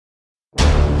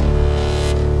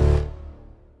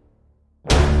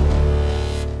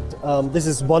This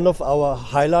is one of our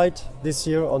highlights this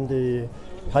year on the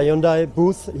Hyundai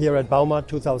booth here at Bauma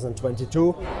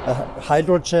 2022, a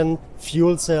hydrogen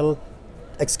fuel cell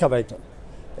excavator.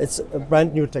 It's a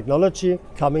brand new technology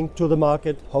coming to the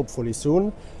market hopefully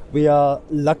soon. We are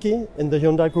lucky in the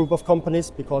Hyundai group of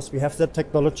companies because we have that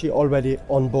technology already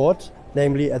on board,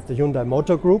 namely at the Hyundai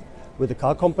Motor Group with the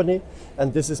car company.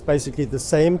 And this is basically the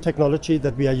same technology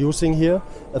that we are using here,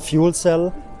 a fuel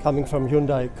cell coming from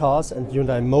Hyundai cars and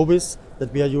Hyundai Mobis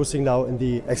that we are using now in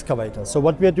the excavator. So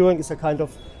what we are doing is a kind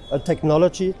of a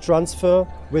technology transfer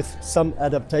with some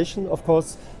adaptation, of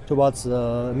course, towards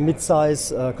a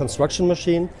mid-size construction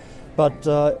machine. But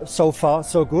so far,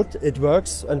 so good. It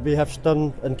works, and we have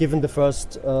done and given the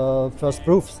first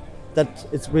proofs that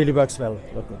it really works well.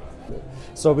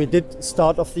 So we did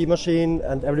start off the machine,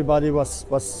 and everybody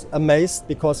was amazed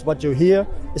because what you hear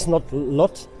is not a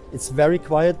lot. It's very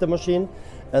quiet, the machine.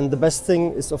 And the best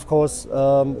thing is, of course,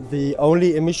 the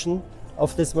only emission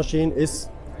of this machine is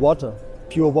water,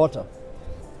 pure water.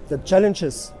 The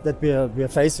challenges that we are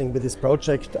facing with this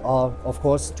project are, of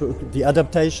course, the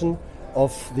adaptation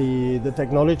of the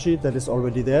technology that is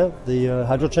already there, the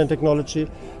hydrogen technology,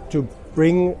 to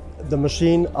bring the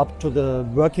machine up to the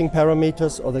working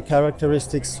parameters or the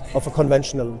characteristics of a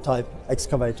conventional type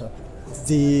excavator.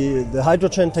 The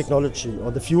hydrogen technology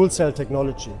or the fuel cell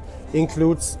technology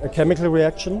includes a chemical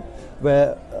reaction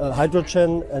where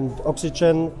hydrogen and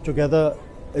oxygen together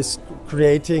is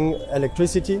creating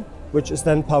electricity, which is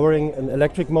then powering an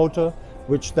electric motor,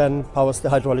 which then powers the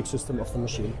hydraulic system of the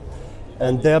machine.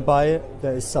 And thereby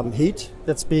there is some heat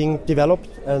that's being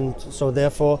developed, and so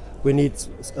therefore we need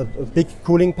a big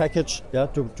cooling package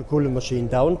to cool the machine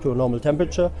down to a normal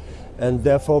temperature, and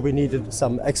therefore we needed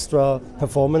some extra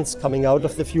performance coming out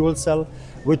of the fuel cell,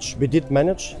 which we did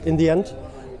manage in the end.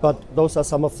 But those are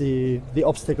some of the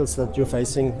obstacles that you're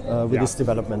facing with this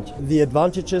development. The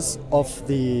advantages of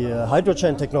the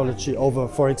hydrogen technology over,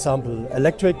 for example,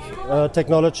 electric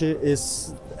technology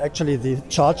is actually the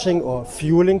charging or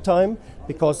fueling time,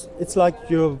 because it's like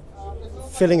you're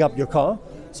filling up your car.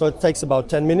 So it takes about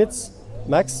 10 minutes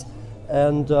max.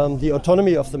 And the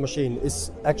autonomy of the machine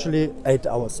is actually 8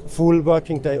 hours, full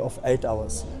working day of 8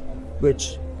 hours,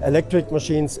 which electric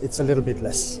machines, it's a little bit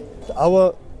less.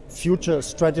 Our future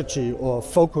strategy or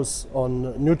focus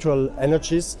on neutral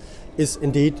energies is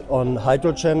indeed on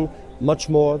hydrogen much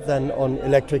more than on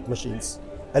electric machines.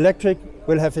 Electric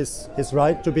will have his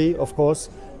right to be, of course.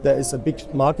 There is a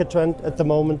big market trend at the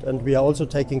moment, and we are also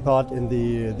taking part in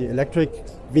the electric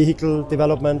vehicle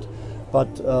development.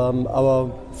 But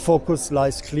our focus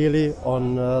lies clearly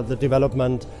on the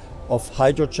development of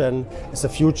hydrogen as a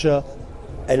future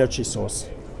energy source.